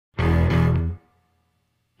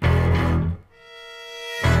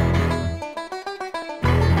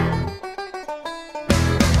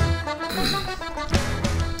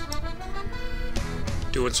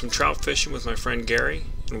went some trout fishing with my friend Gary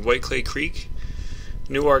in White Clay Creek,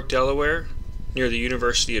 Newark, Delaware, near the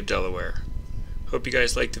University of Delaware. Hope you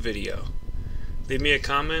guys liked the video. Leave me a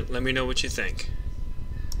comment, let me know what you think.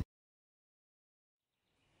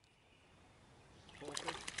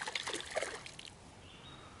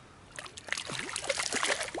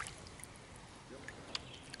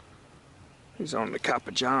 He's on the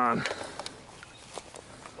Copper John.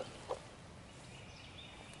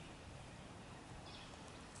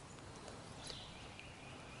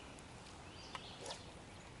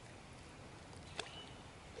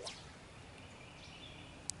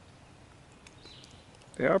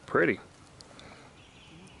 They are pretty.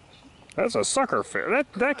 That's a sucker fish.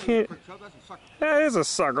 That can't. That is a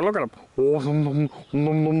sucker. Look at him. Oh, nom, nom,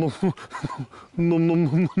 nom, nom, nom, nom,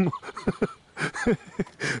 nom, nom.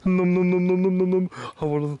 Nom, nom, nom, nom, nom, nom, nom.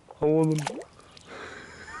 I want them.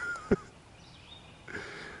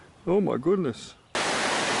 Oh my goodness.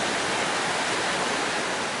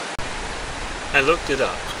 I looked it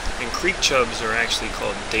up, and creek chubs are actually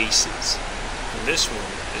called daces. And this one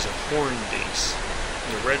is a horn dace.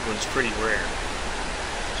 And the red one's pretty rare.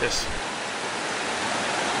 Just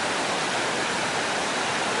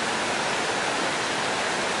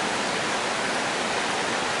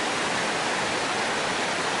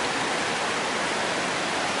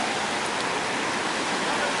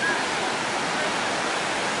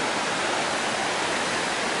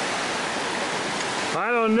I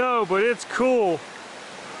don't know, but it's cool.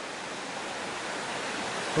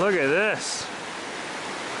 Look at this.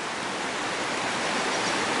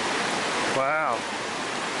 Wow.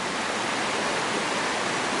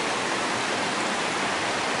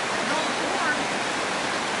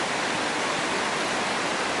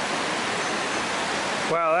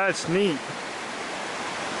 Wow, that's neat.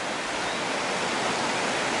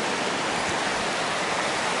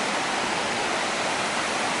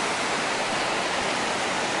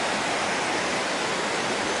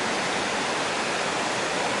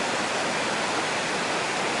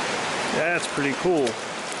 That's pretty cool.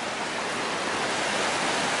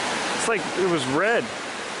 It's like it was red.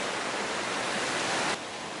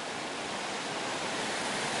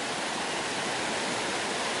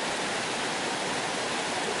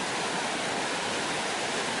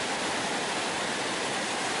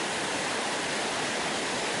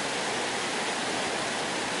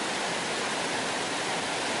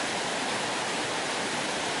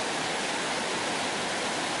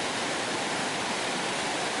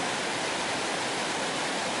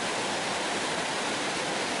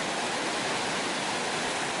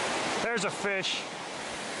 There's a fish.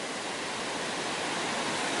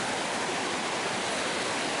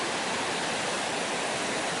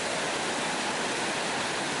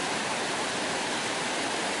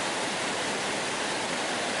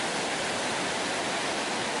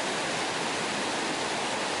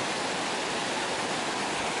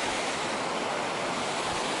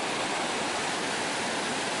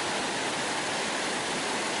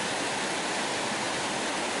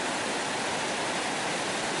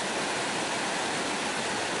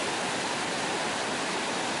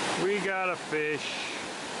 We got a fish.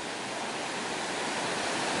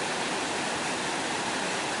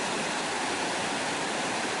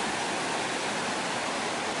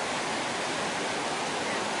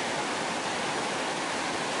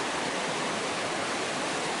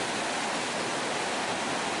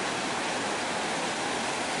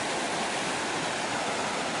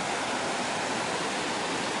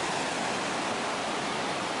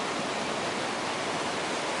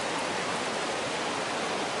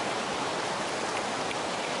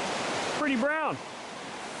 Pretty brown.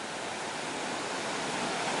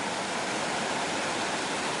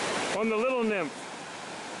 On the little nymph.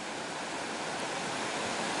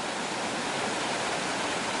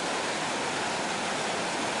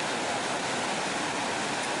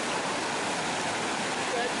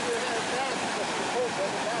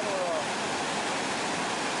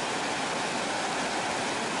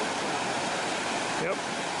 Yep.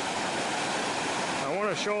 I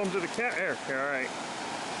want to show them to the cat. There, all right.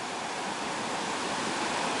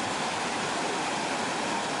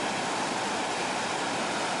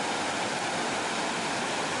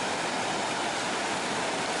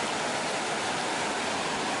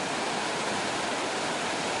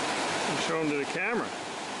 Show him to the camera.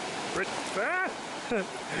 Ah!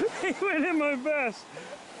 He went in my vest.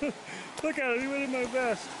 Look at him, he went in my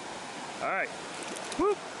vest. All right.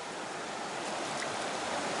 Whoop.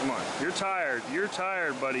 Come on, you're tired. You're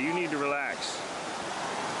tired, buddy. You need to relax.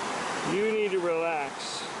 You need to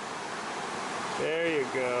relax. There you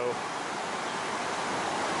go.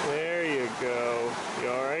 There you go. You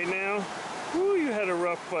all right now? Ooh, you had a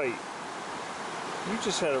rough fight. You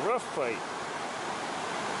just had a rough fight.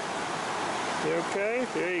 You okay?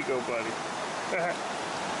 There you go, buddy.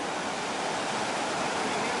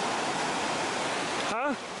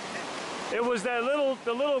 Huh? It was that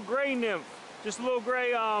the little gray nymph. Just a little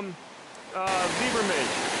gray zebra midge.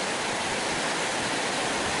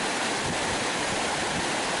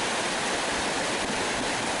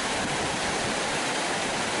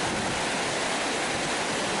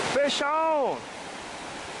 Fish on!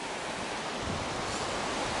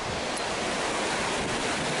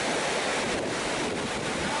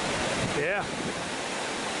 Yeah.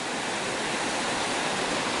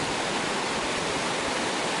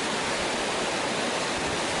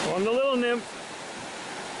 On the little nymph.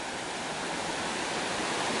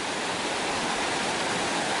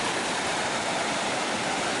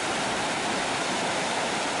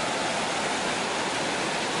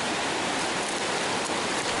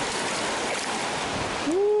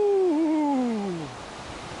 Woo!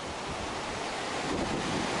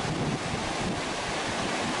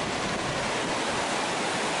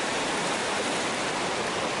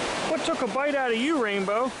 What took a bite out of you,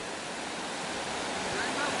 Rainbow?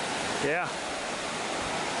 Yeah.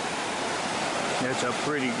 That's a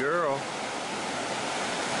pretty girl.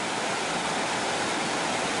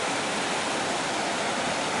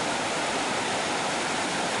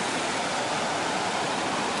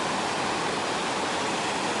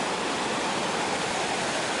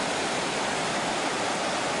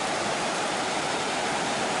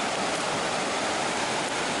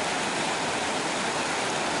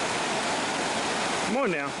 Come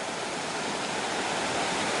on now.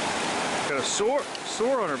 Got a sore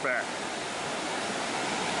on her back.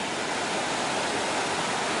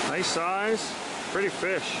 Nice size, pretty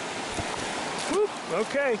fish. Whoop,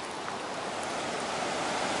 okay.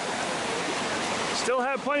 Still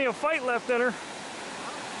have plenty of fight left in her.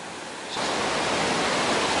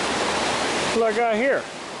 What do I got here?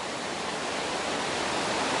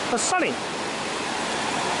 A sunny.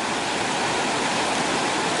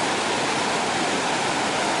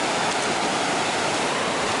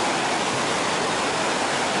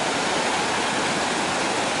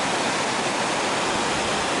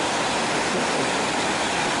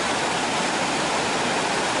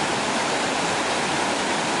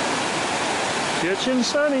 Kitchen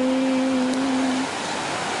Sunny.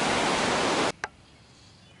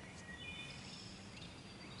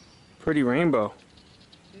 Pretty rainbow.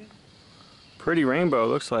 Pretty rainbow,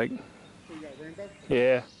 looks like. You got rainbow?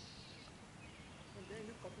 Yeah.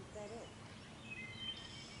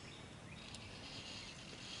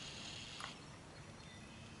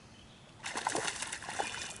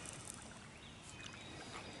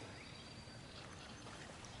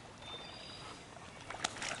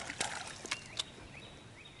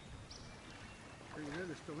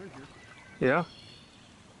 They're still in here. Yeah.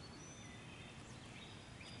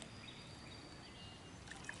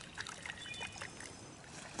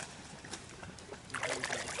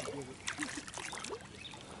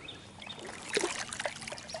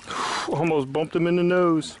 Almost bumped him in the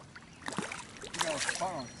nose. You got a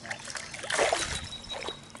spot on that.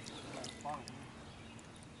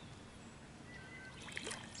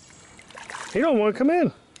 He don't want to come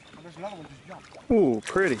in. Oh, there's another one just jumped. Ooh,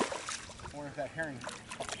 pretty. I wonder if that herring.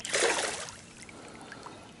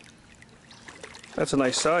 That's a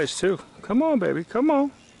nice size too. Come on, baby, come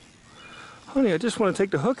on. Honey, I just want to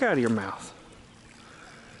take the hook out of your mouth.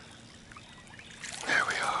 There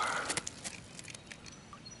we are.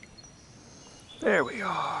 There we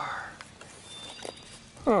are.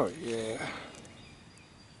 Oh, yeah.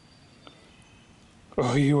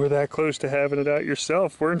 Oh, you were that close to having it out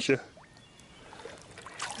yourself, weren't you?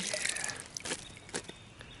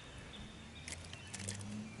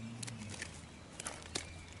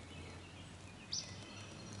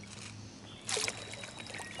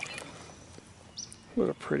 What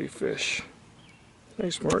a pretty fish.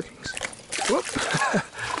 Nice markings. Whoop!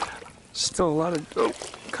 Still a lot of... Oh,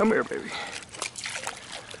 come here, baby.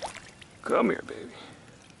 Come here, baby.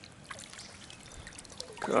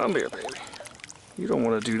 Come here, baby. You don't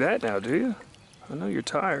want to do that now, do you? I know you're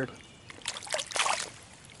tired.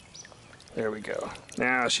 There we go.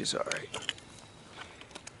 Now she's all right.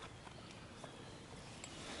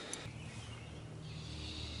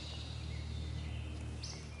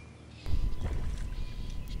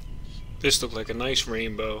 This looked like a nice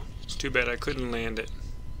rainbow. It's too bad I couldn't land it.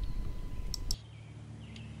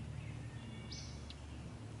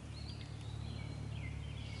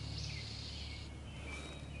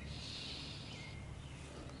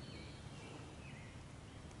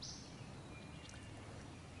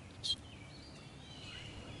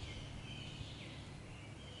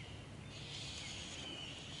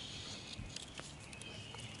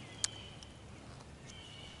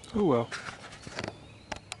 Oh well.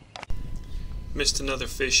 Missed another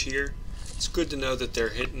fish here. It's good to know that they're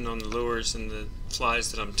hitting on the lures and the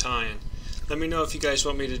flies that I'm tying. Let me know if you guys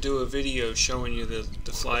want me to do a video showing you the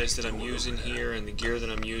flies that I'm using here and the gear that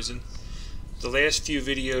I'm using. The last few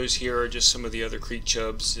videos here are just some of the other creek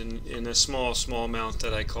chubs in a small amount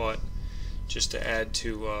that I caught, just to add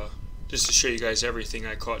to just to show you guys everything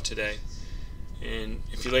I caught today. And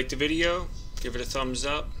if you like the video, give it a thumbs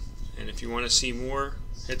up, and if you want to see more,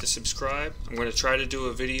 hit the subscribe. I'm going to try to do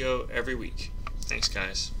a video every week. Thanks,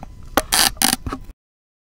 guys.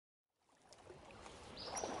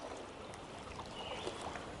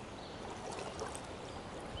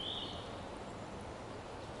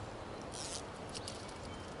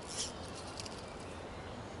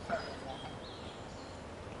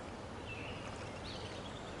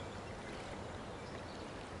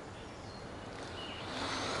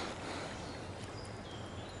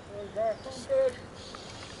 Got some good.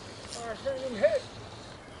 I heard him hit.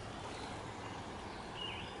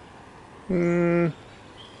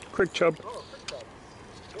 Creek chub. Oh, quick job.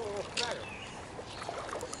 Go a little fatter.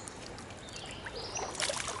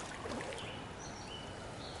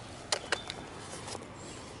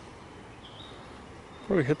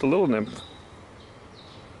 Probably hit the little nymph.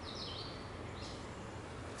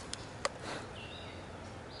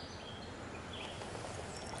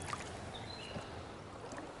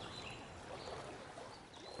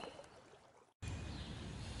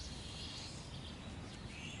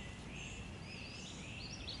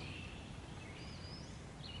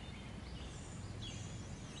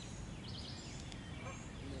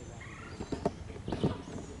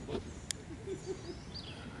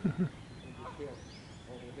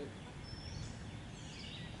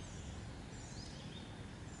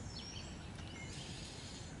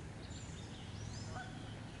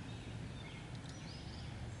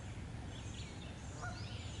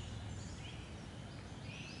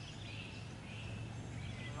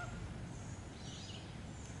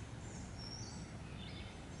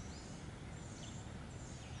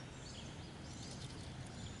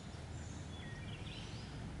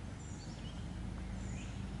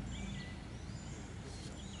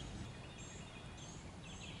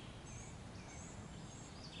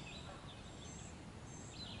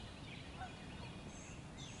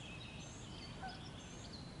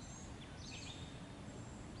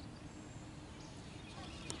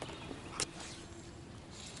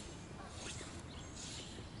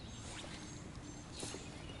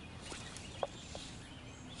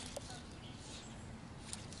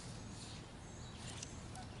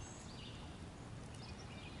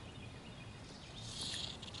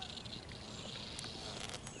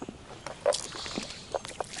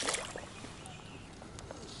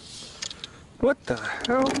 What the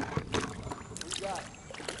hell?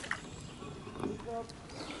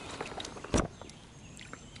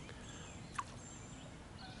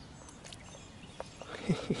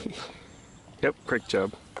 Yep, creek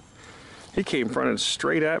chub. He came running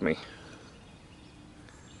straight at me.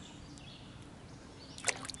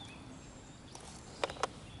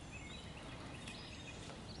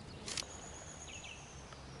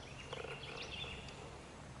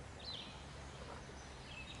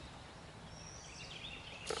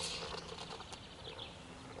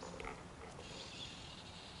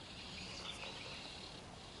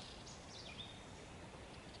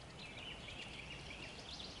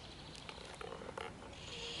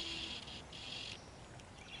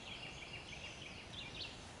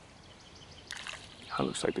 That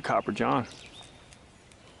looks like the Copper John.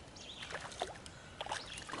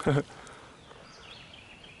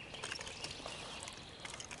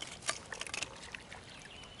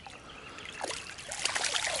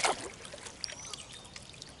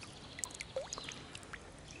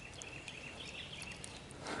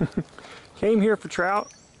 Came here for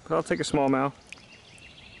trout, but I'll take a smallmouth.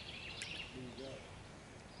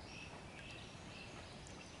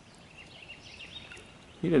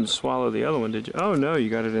 You didn't swallow the other one, did you? Oh no, you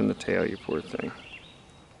got it in the tail, you poor thing.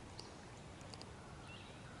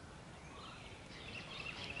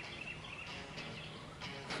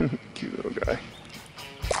 Cute little guy.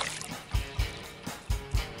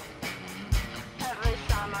 Every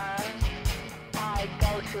summer, I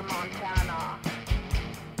go to Montana.